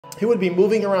He would be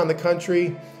moving around the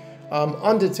country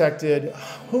undetected.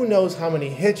 Who knows how many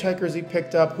hitchhikers he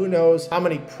picked up? Who knows how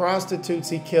many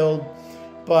prostitutes he killed?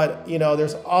 But, you know,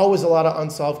 there's always a lot of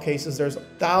unsolved cases. There's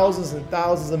thousands and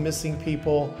thousands of missing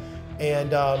people.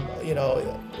 And, you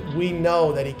know, we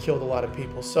know that he killed a lot of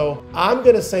people. So I'm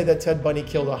going to say that Ted Bundy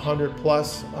killed 100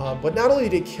 plus. But not only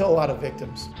did he kill a lot of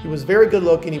victims, he was very good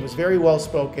looking. He was very well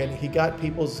spoken. He got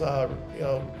people's, you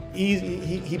know,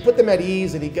 he put them at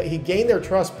ease, and he gained their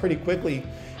trust pretty quickly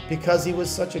because he was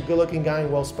such a good looking guy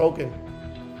and well spoken.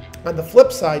 On the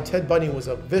flip side, Ted Bundy was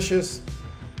a vicious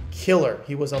killer.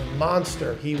 He was a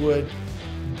monster. He would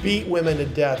beat women to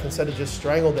death instead of just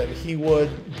strangle them. He would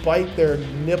bite their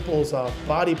nipples off,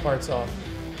 body parts off.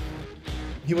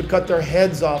 He would cut their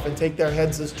heads off and take their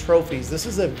heads as trophies. This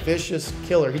is a vicious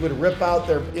killer. He would rip out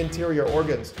their interior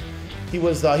organs. He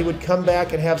would come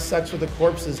back and have sex with the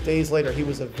corpses days later. He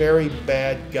was a very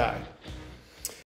bad guy.